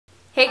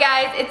Hey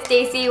guys, it's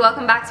Stacy.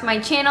 Welcome back to my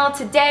channel.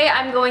 Today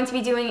I'm going to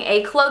be doing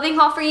a clothing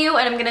haul for you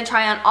and I'm going to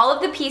try on all of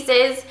the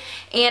pieces,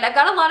 and I've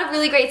got a lot of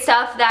really great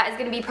stuff that is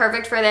going to be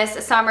perfect for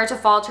this summer to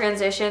fall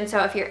transition.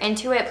 So if you're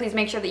into it, please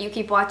make sure that you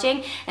keep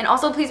watching, and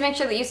also please make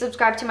sure that you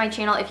subscribe to my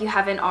channel if you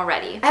haven't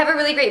already. I have a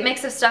really great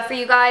mix of stuff for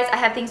you guys. I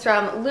have things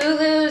from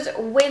Lulu's,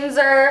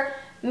 Windsor,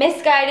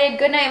 Misguided,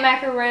 Goodnight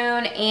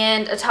Macaroon,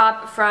 and a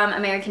top from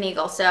American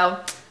Eagle. So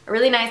a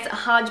really nice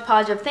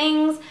hodgepodge of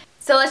things.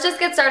 So let's just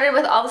get started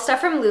with all the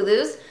stuff from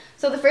Lulu's.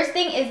 So the first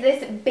thing is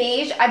this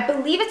beige, I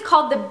believe it's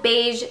called the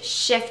beige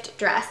shift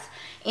dress.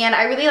 And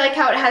I really like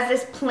how it has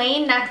this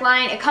plain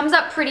neckline. It comes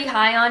up pretty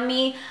high on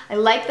me. I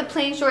like the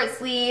plain short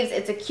sleeves.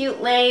 It's a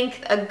cute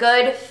length, a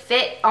good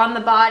fit on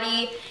the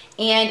body,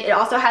 and it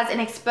also has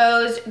an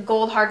exposed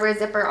gold hardware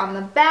zipper on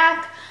the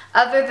back.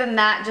 Other than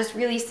that, just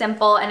really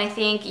simple, and I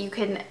think you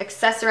can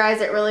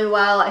accessorize it really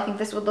well. I think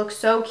this would look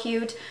so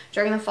cute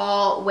during the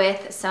fall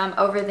with some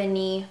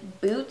over-the-knee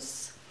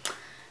boots.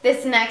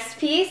 This next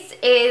piece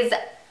is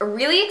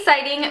really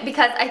exciting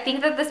because I think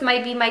that this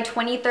might be my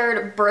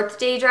 23rd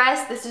birthday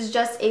dress. This is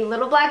just a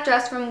little black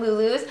dress from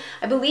Lulu's.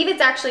 I believe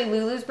it's actually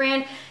Lulu's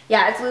brand.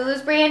 Yeah, it's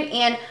Lulu's brand,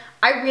 and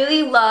I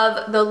really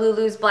love the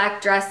Lulu's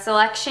black dress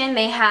selection.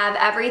 They have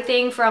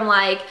everything from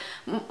like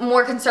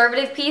more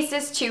conservative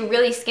pieces to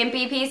really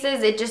skimpy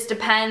pieces. It just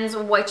depends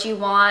what you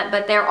want,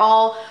 but they're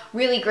all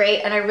really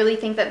great, and I really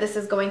think that this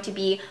is going to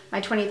be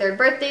my 23rd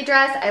birthday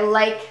dress. I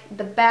like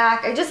the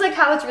back. I just like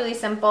how it's really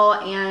simple,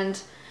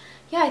 and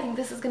yeah, I think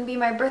this is going to be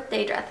my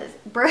birthday dress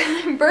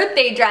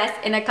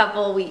in a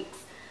couple of weeks.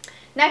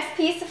 Next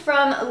piece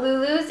from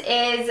Lulu's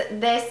is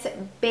this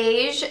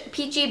beige,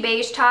 peachy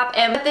beige top,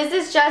 and this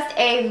is just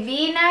a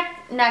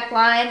V-neck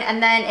neckline,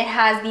 and then it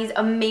has these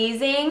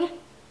amazing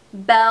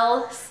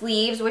bell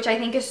sleeves, which I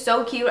think is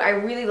so cute. I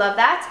really love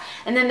that.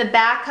 And then the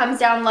back comes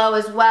down low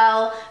as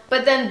well,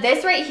 but then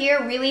this right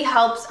here really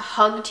helps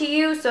hug to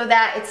you so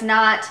that it's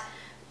not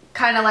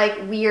kind of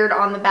like weird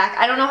on the back.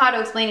 I don't know how to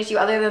explain it to you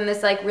other than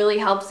this like really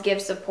helps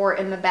give support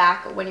in the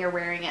back when you're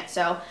wearing it.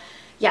 So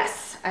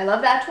yes, I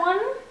love that one.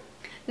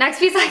 Next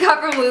piece I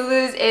got from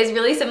Lulu's is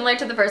really similar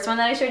to the first one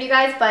that I showed you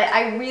guys, but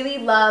I really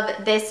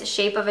love this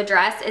shape of a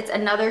dress. It's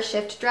another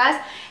shift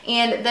dress,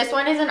 and this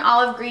one is an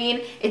olive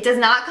green. It does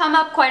not come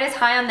up quite as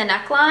high on the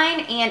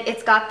neckline, and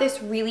it's got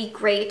this really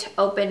great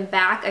open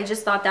back. I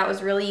just thought that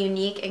was really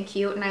unique and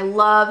cute, and I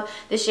love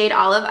the shade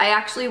olive. I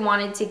actually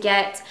wanted to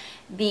get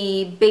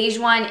the beige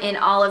one in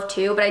olive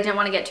too, but I didn't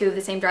want to get two of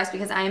the same dress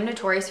because I am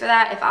notorious for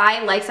that. If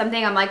I like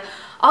something, I'm like,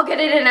 I'll get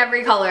it in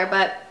every color,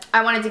 but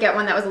I wanted to get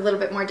one that was a little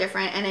bit more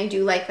different, and I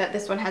do like that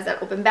this one has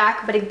that open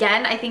back. But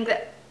again, I think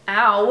that,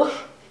 I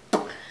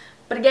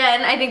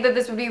think that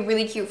this would be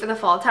really cute for the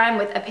fall time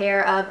with a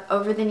pair of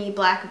over-the-knee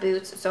black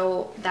boots.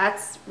 So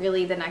that's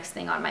really the next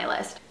thing on my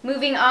list.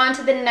 Moving on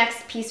to the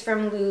next piece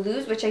from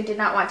Lulu's, which I did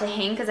not want to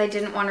hang because I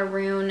didn't want to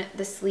ruin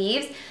the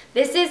sleeves.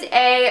 This is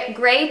a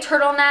gray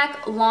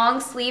turtleneck long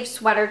sleeve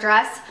sweater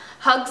dress.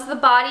 Hugs the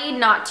body,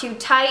 not too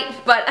tight,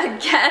 but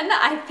again,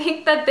 I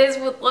think that this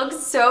would look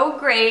so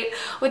great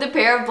with a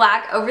pair of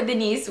black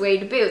over-the-knee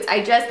suede boots.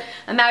 I just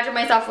imagine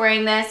myself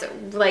wearing this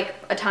like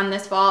a ton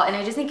this fall, and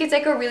I just think it's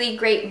like a really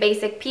great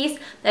basic piece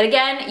that,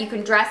 again, you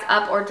can dress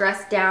up or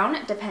dress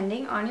down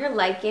depending on your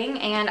liking,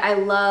 and I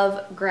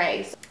love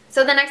gray.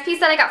 So the next piece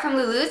that I got from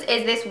Lulu's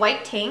is this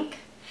white tank.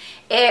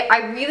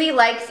 I really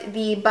liked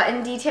the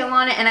button detail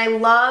on it, and I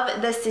love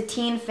the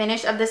sateen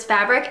finish of this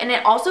fabric, and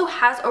it also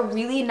has a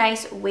really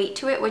nice weight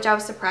to it, which I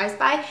was surprised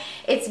by.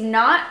 It's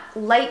not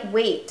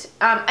lightweight.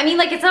 I mean,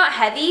 like, it's not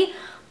heavy,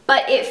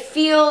 but it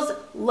feels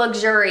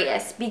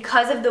luxurious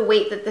because of the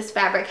weight that this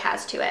fabric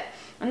has to it.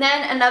 And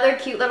then another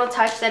cute little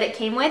touch that it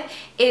came with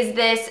is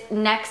this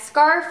neck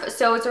scarf.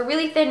 So it's a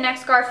really thin neck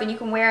scarf, and you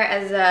can wear it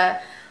as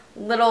a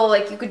little,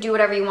 like, you could do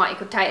whatever you want. You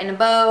could tie it in a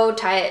bow,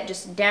 tie it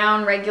just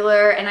down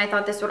regular, and I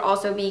thought this would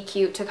also be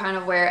cute to kind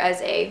of wear as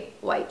a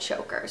white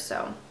choker.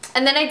 So,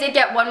 and then I did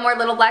get one more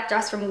little black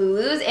dress from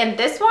Lulu's, and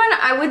this one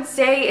I would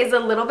say is a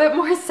little bit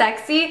more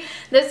sexy.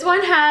 This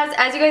one has,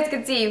 as you guys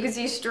can see, you can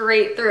see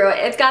straight through it.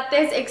 It's got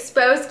this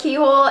exposed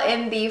keyhole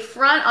in the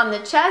front on the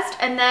chest,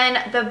 and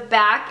then the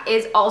back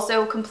is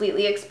also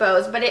completely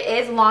exposed, but it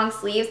is long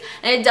sleeves,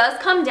 and it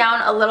does come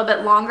down a little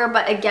bit longer,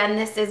 but again,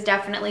 this is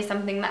definitely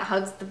something that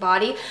hugs the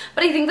body.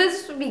 But I think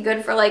this would be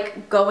good for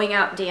like going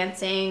out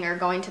dancing or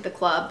going to the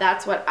club.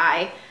 That's what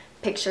I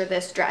picture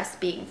this dress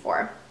being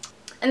for.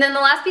 And then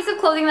the last piece of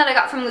clothing that I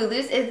got from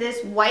Lulu's is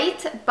this white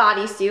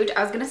bodysuit.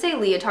 I was gonna say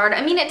leotard.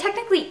 I mean, it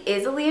technically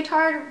is a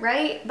leotard,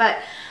 right? But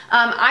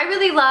I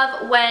really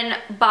love when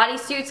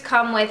bodysuits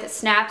come with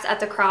snaps at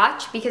the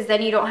crotch, because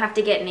then you don't have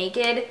to get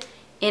naked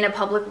in a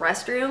public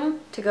restroom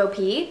to go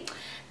pee,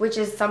 which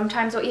is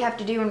sometimes what you have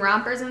to do in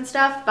rompers and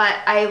stuff. But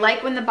I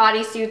like when the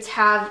bodysuits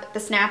have the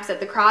snaps at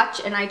the crotch,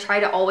 and I try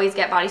to always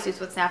get bodysuits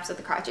with snaps at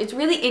the crotch. It's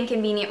really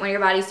inconvenient when your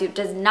bodysuit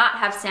does not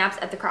have snaps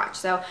at the crotch,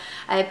 so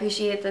I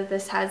appreciate that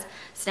this has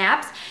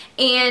snaps.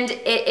 And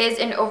it is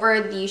an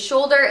over the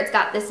shoulder. It's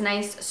got this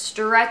nice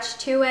stretch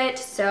to it,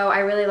 so I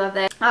really love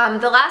this.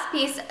 The last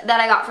piece that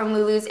I got from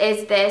Lulu's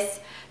is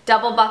this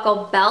double buckle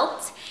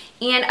belt.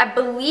 And I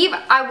believe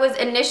I was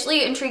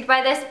initially intrigued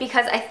by this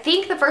because I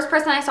think the first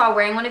person I saw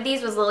wearing one of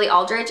these was Lily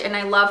Aldrich, and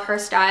I love her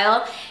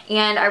style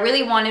and I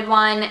really wanted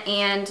one,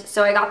 and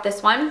so I got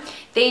this one.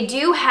 They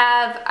do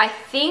have, I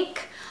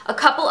think, a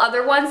couple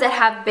other ones that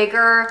have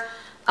bigger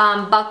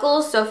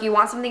buckles, so if you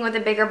want something with a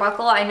bigger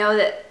buckle,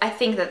 I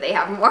think that they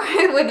have more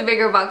with the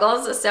bigger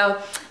buckles. So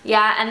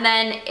yeah, and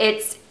then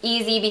it's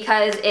easy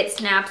because it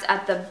snaps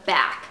at the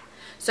back.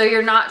 So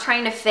you're not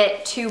trying to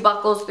fit 2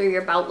 buckles through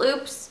your belt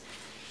loops.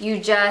 You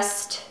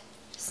just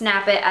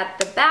snap it at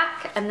the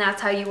back, and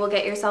that's how you will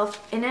get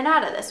yourself in and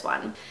out of this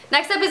one.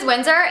 Next up is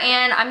Windsor,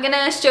 and I'm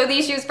gonna show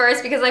these shoes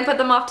first because I put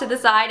them off to the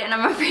side, and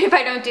I'm afraid if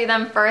I don't do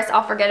them first,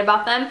 I'll forget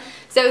about them.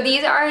 So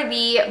these are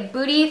the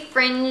booty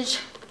fringe.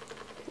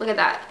 Look at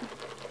that.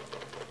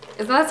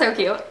 Isn't that so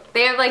cute?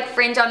 They have like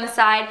fringe on the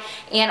side,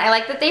 and I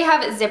like that they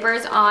have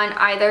zippers on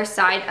either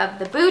side of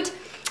the boot.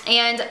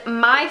 And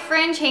my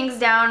fringe hangs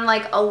down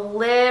like a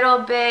little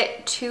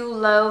bit too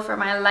low for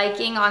my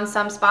liking on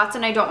some spots,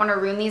 and I don't want to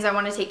ruin these. I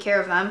want to take care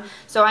of them.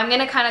 So I'm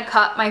going to kind of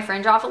cut my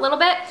fringe off a little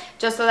bit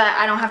just so that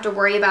I don't have to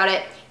worry about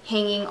it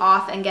hanging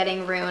off and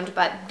getting ruined.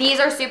 But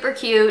these are super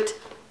cute.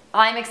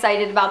 I'm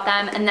excited about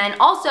them. And then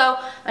also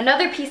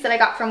another piece that I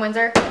got from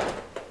Windsor.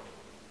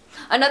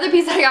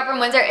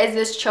 Is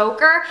this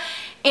choker,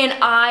 and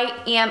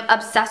I am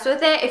obsessed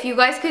with it. If you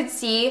guys could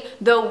see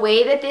the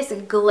way that this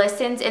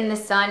glistens in the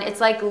sun,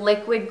 it's like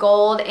liquid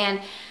gold,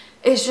 and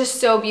it's just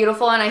so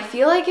beautiful, and I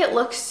feel like it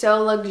looks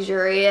so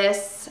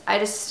luxurious.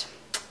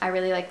 I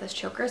really like this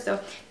choker. So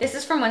this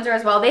is from Windsor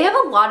as well. They have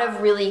a lot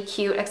of really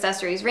cute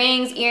accessories: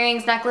 rings,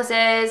 earrings,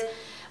 necklaces,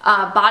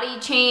 body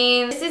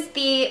chains. This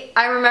is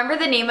I remember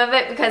the name of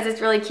it because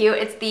it's really cute.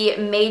 It's the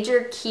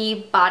Major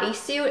Key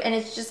bodysuit, and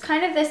it's just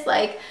kind of this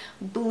like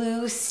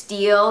blue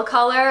steel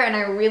color, and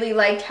I really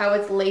liked how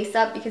it's lace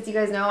up because you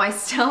guys know I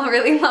still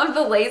really love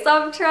the lace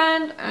up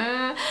trend.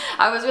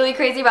 I was really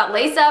crazy about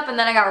lace up, and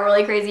then I got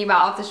really crazy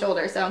about off the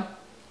shoulder. So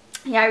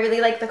yeah, I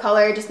really like the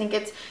color. I just think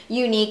it's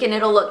unique, and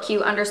it'll look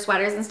cute under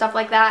sweaters and stuff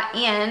like that.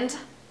 And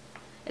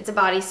it's a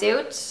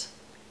bodysuit.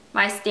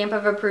 My stamp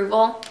of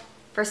approval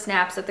for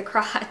snaps at the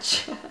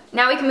crotch.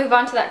 Now we can move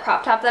on to that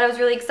crop top that I was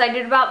really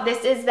excited about.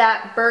 This is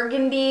that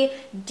burgundy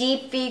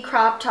deep V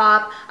crop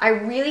top. I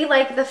really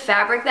like the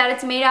fabric that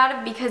it's made out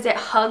of because it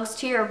hugs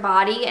to your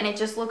body, and it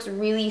just looks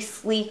really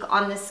sleek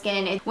on the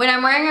skin. When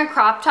I'm wearing a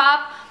crop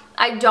top,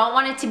 I don't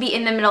want it to be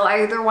in the middle.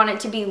 I either want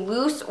it to be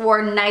loose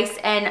or nice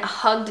and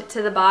hugged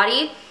to the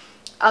body.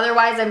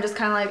 Otherwise, I'm just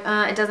kind of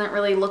like, it doesn't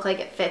really look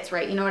like it fits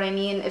right, you know what I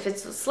mean? If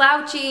it's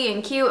slouchy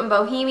and cute and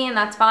bohemian,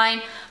 that's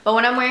fine. But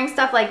when I'm wearing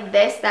stuff like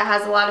this that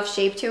has a lot of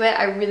shape to it,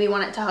 I really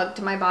want it to hug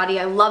to my body.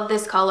 I love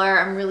this color.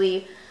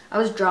 I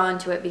was drawn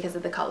to it because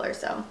of the color,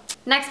 so.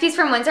 Next piece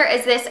from Windsor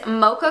is this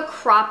mocha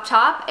crop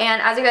top, and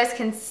as you guys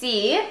can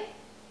see,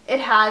 it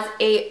has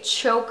a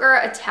choker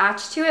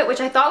attached to it,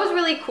 which I thought was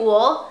really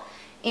cool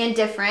and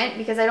different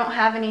because I don't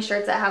have any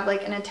shirts that have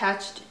like an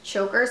attached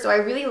choker, so I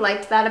really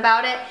liked that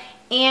about it.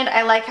 And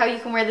I like how you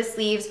can wear the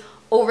sleeves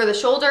over the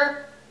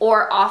shoulder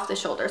or off the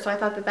shoulder. So I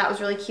thought that that was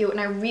really cute, and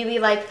I really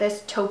like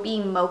this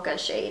taupey mocha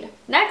shade.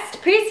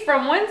 Next piece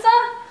from Windsor.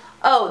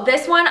 Oh,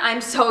 this one I'm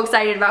so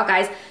excited about,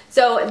 guys.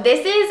 So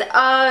this is,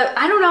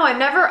 I don't know, I've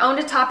never owned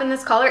a top in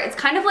this color. It's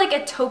kind of like a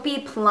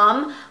taupey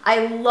plum.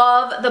 I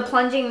love the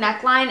plunging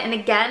neckline, and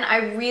again,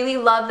 I really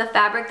love the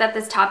fabric that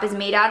this top is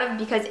made out of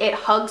because it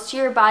hugs to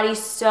your body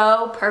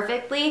so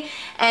perfectly,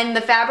 and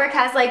the fabric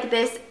has like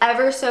this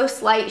ever so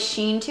slight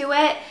sheen to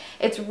it.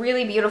 It's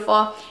really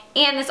beautiful.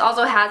 And this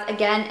also has,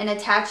 again, an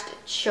attached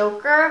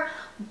choker,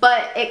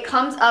 but it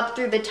comes up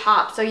through the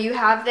top. So you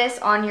have this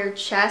on your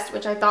chest,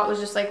 which I thought was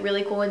just like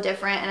really cool and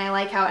different. And I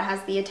like how it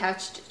has the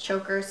attached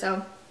choker.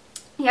 So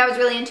yeah, I was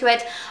really into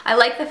it. I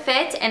like the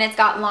fit, and it's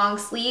got long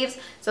sleeves.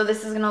 So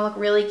this is gonna look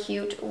really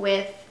cute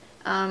with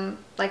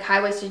like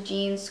high-waisted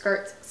jeans,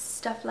 skirts,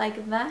 stuff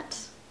like that.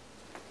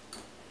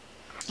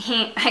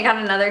 I got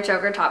another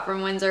choker top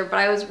from Windsor, but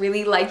I was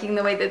really liking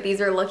the way that these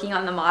are looking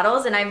on the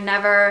models, and I've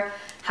never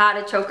had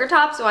a choker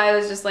top, so I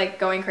was just like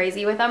going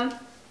crazy with them.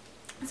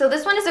 So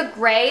this one is a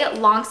gray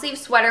long sleeve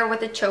sweater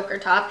with a choker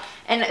top,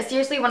 and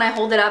seriously, when I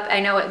hold it up,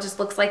 I know it just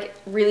looks like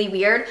really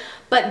weird,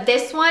 but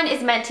this one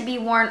is meant to be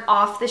worn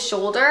off the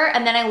shoulder,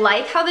 and then I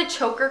like how the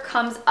choker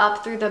comes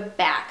up through the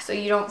back so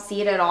you don't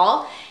see it at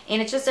all,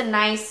 and it's just a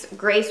nice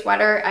gray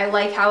sweater. I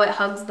like how it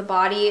hugs the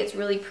body. It's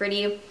really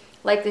pretty,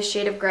 like this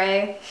shade of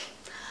gray.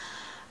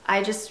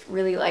 I just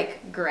really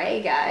like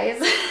gray,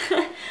 guys.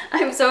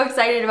 I'm so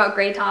excited about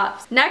gray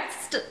tops.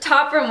 Next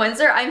top from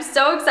Windsor, I'm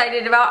so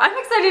excited about. I'm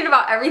excited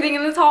about everything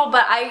in this haul,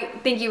 but I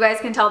think you guys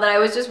can tell that I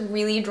was just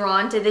really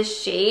drawn to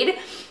this shade.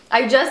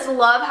 I just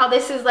love how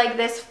this is like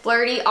this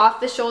flirty,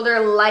 off-the-shoulder,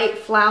 light,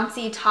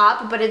 flouncy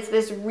top, but it's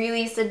this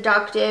really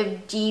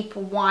seductive, deep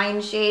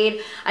wine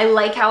shade. I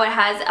like how it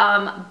has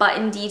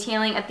button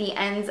detailing at the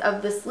ends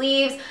of the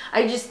sleeves.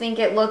 I just think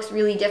it looks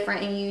really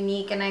different and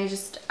unique, and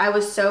I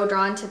was so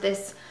drawn to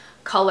this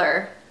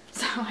color.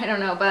 So I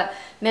don't know, but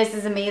this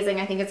is amazing.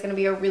 I think it's gonna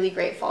be a really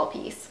great fall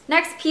piece.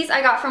 Next piece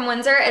I got from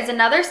Windsor is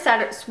another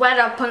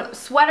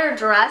sweater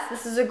dress.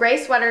 This is a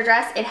gray sweater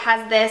dress. It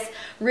has this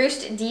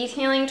ruched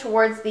detailing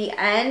towards the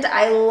end.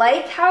 I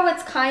like how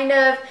it's kind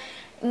of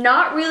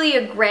not really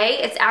a gray.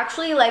 It's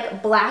actually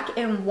like black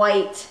and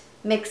white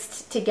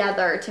mixed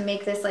together to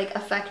make this like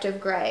effective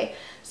gray.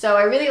 So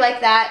I really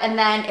like that. And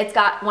then it's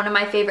got one of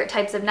my favorite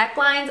types of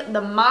necklines,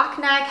 the mock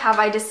neck. Have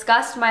I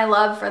discussed my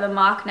love for the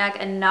mock neck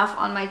enough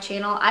on my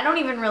channel? I don't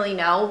even really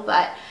know,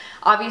 but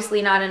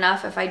obviously not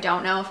enough if I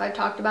don't know if I've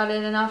talked about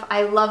it enough.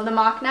 I love the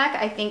mock neck.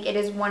 I think it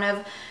is one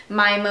of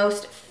my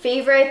most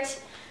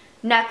favorite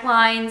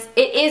necklines.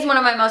 It is one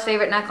of my most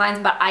favorite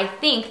necklines, but I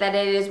think that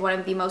it is one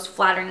of the most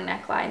flattering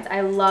necklines.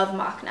 I love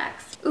mock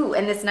necks. Ooh,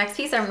 and this next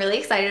piece I'm really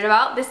excited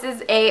about. This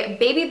is a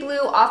baby blue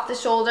off the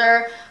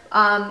shoulder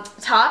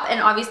top,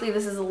 and obviously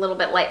this is a little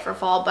bit light for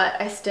fall, but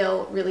I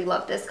still really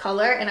love this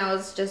color, and I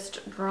was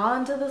just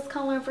drawn to this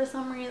color for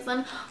some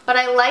reason. But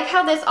I like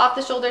how this off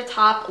the shoulder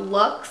top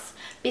looks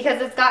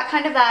because it's got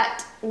kind of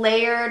that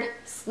layered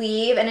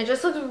sleeve, and it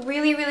just looks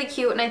really, really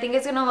cute, and I think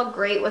it's gonna look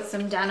great with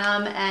some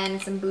denim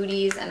and some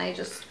booties, and I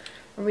just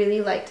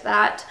really liked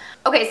that.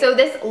 Okay, so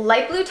this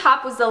light blue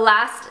top was the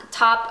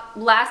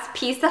last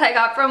piece that I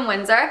got from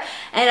Windsor,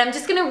 and I'm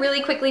just gonna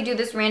really quickly do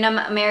this random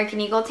American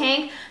Eagle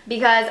tank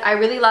because I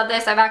really love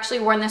this. I've actually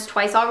worn this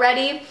twice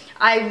already.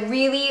 I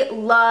really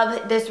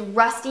love this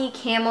rusty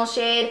camel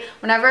shade.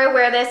 Whenever I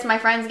wear this, my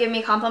friends give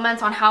me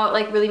compliments on how it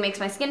like really makes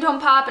my skin tone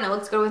pop, and it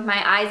looks good with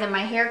my eyes and my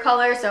hair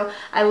color, so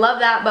I love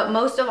that. But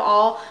most of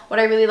all, what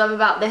I really love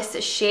about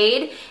this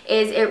shade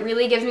is it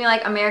really gives me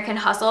like American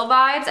Hustle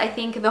vibes. I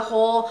think the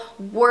whole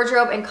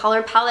wardrobe and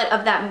color palette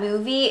of that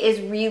movie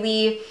is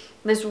really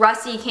this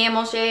rusty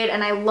camel shade,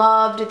 and I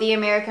loved the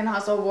American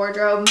Hustle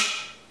wardrobe.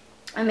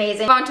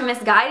 Amazing. On to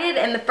Misguided,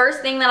 and the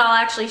first thing that I'll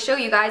actually show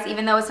you guys,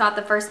 even though it's not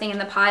the first thing in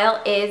the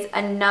pile, is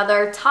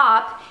another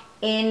top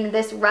in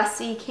this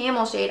rusty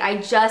camel shade. I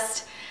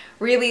just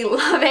really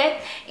love it.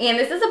 And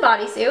this is a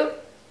bodysuit,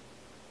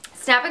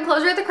 snap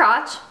enclosure at the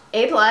crotch,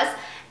 A+,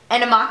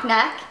 and a mock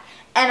neck.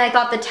 And I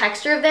thought the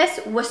texture of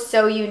this was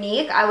so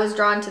unique. I was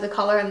drawn to the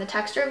color and the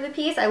texture of the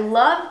piece. I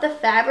love the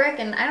fabric,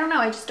 and I don't know,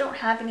 I just don't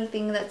have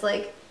anything that's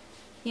like,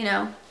 you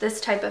know,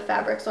 this type of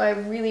fabric. So I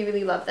really,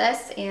 really love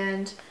this,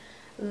 and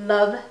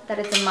love that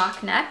it's a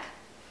mock neck.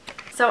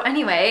 So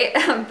anyway,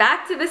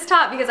 back to this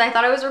top because I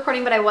thought I was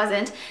recording but I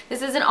wasn't.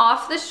 This is an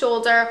off the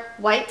shoulder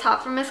white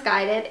top from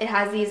Misguided. It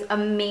has these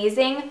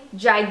amazing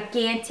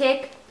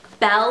gigantic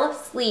bell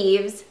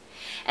sleeves,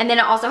 and then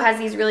it also has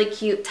these really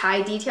cute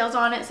tie details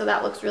on it, so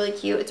that looks really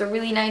cute. It's a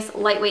really nice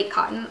lightweight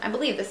cotton. I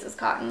believe this is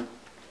cotton.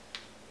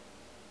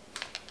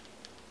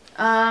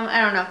 I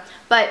don't know,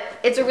 but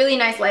it's a really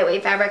nice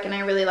lightweight fabric, and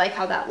I really like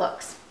how that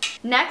looks.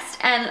 Next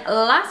and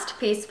last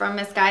piece from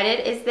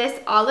Misguided is this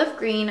olive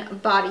green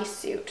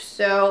bodysuit.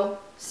 So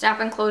snap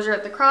enclosure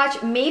at the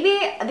crotch. Maybe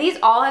these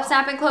all have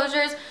snap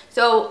enclosures,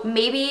 so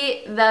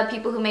maybe the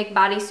people who make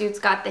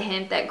bodysuits got the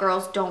hint that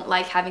girls don't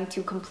like having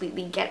to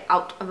completely get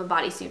out of a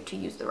bodysuit to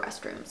use the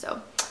restroom. So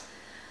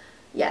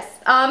yes,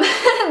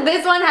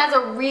 this one has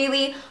a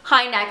really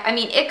high neck. I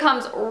mean, it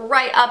comes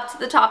right up to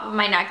the top of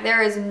my neck.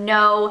 There is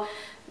no,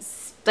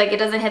 like, it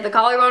doesn't hit the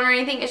collarbone or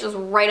anything. It's just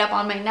right up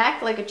on my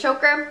neck like a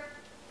choker.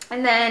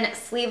 And then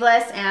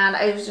sleeveless, and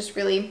I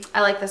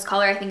like this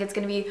color. I think it's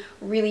gonna be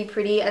really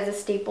pretty as a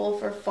staple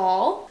for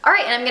fall. All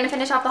right, and I'm gonna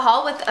finish off the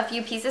haul with a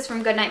few pieces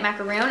from Goodnight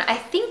Macaroon. I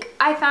think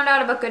I found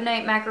out about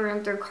Goodnight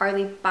Macaroon through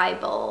Carly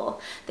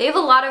Bible. They have a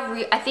lot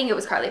of, I think it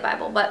was Carly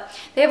Bible, but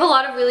they have a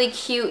lot of really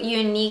cute,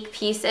 unique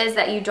pieces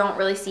that you don't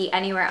really see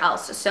anywhere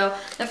else. So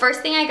the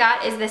first thing I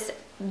got is this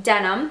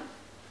denim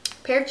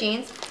pair of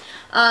jeans.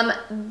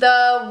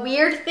 The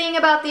weird thing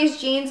about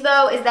these jeans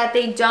though is that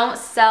they don't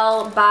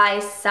sell by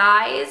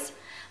size,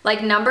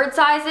 like numbered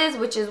sizes,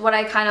 which is what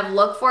I kind of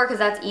look for because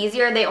that's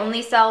easier. They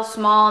only sell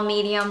small,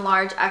 medium,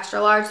 large,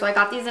 extra large. So I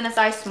got these in a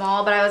size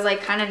small, but I was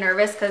like kind of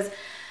nervous because,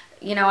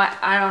 you know,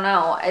 I don't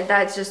know,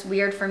 that's just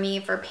weird for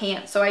me for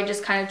pants. So I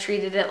just kind of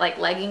treated it like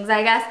leggings,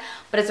 I guess.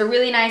 But it's a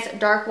really nice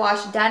dark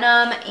wash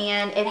denim,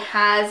 and it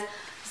has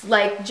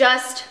like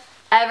just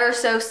ever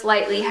so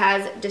slightly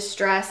has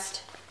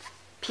distressed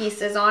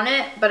pieces on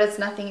it, but it's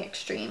nothing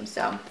extreme.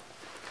 So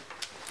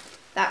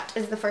that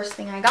is the first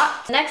thing I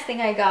got. The next thing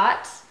I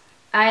got,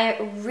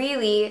 I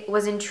really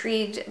was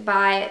intrigued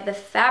by the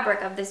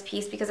fabric of this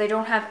piece because I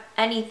don't have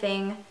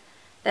anything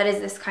that is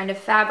this kind of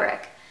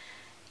fabric.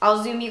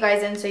 I'll zoom you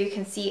guys in so you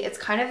can see. It's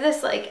kind of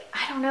this, like,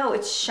 I don't know,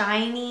 it's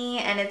shiny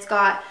and it's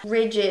got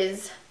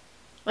ridges,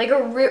 like a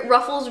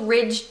Ruffles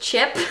ridge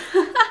chip.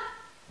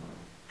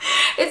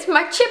 It's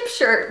my chip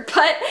shirt,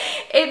 but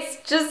it's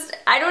just,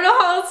 I don't know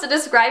how else to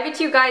describe it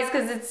to you guys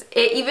because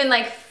it even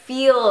like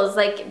feels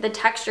like the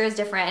texture is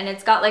different, and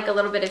it's got like a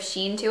little bit of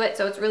sheen to it,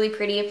 so it's really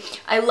pretty.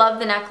 I love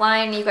the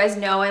neckline. You guys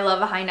know I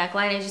love a high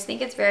neckline. I just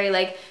think it's very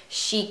like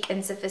chic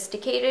and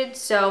sophisticated,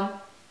 so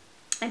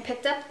I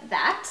picked up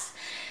that.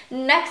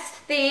 Next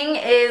thing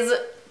is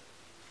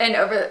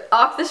an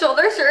off the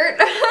shoulder shirt.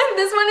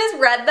 This one is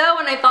red though,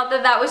 and I thought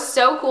that that was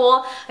so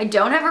cool. I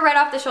don't have a red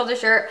off the shoulder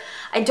shirt.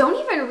 I don't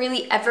even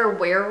really ever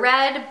wear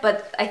red,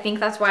 but I think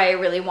that's why I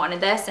really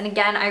wanted this. And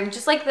again, I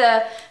just like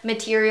the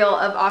material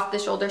of off the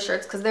shoulder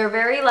shirts because they're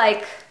very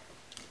like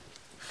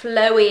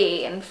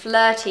flowy and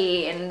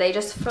flirty and they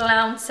just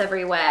flounce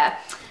everywhere.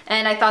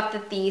 And I thought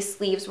that the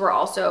sleeves were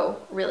also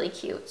really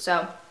cute.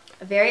 So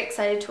very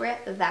excited to wear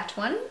that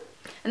one.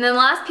 And then the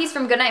last piece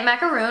from Goodnight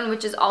Macaroon,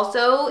 which is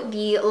also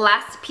the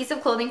last piece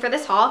of clothing for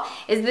this haul,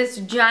 is this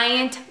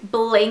giant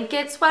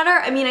blanket sweater.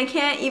 I mean, I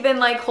can't even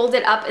like hold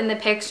it up in the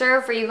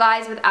picture for you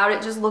guys without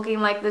it just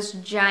looking like this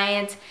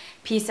giant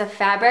piece of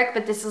fabric,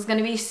 but this is going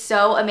to be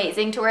so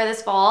amazing to wear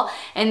this fall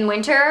and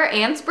winter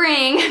and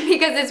spring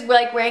because it's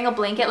like wearing a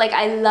blanket. Like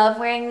I love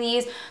wearing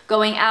these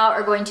going out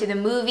or going to the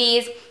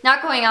movies,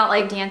 not going out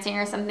like dancing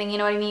or something, you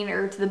know what I mean,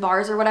 or to the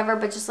bars or whatever,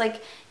 but just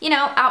like, you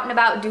know, out and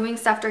about doing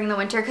stuff during the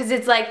winter because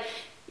it's like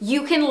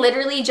you can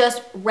literally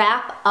just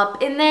wrap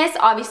up in this.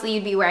 Obviously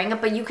you'd be wearing it,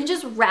 but you can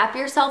just wrap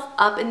yourself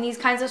up in these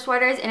kinds of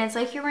sweaters and it's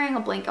like you're wearing a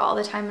blanket all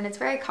the time and it's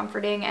very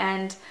comforting.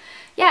 And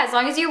yeah, as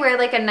long as you wear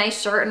like a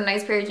nice shirt and a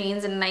nice pair of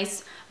jeans and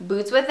nice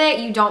boots with it,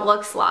 you don't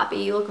look sloppy.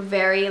 You look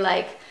very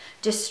like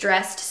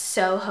distressed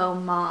Soho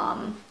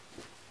mom.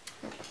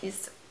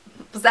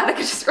 Was that a good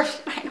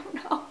description? I don't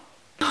know.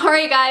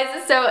 Alright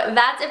guys, so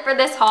that's it for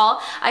this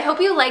haul. I hope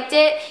you liked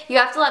it. You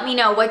have to let me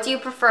know, what do you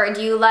prefer?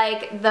 Do you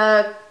like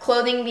the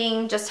clothing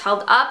being just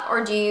held up,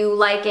 or do you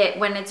like it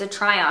when it's a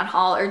try-on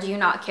haul, or do you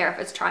not care if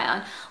it's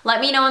try-on? Let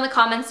me know in the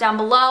comments down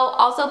below.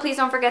 Also, please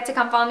don't forget to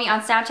come follow me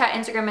on Snapchat,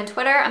 Instagram, and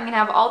Twitter. I'm going to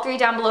have all three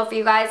down below for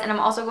you guys, and I'm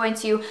also going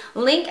to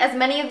link as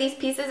many of these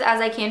pieces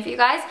as I can for you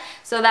guys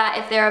so that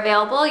if they're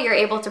available, you're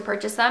able to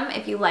purchase them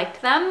if you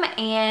liked them.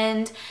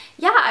 And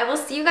yeah, I will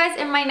see you guys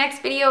in my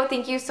next video.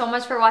 Thank you so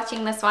much for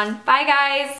watching this one. Bye guys!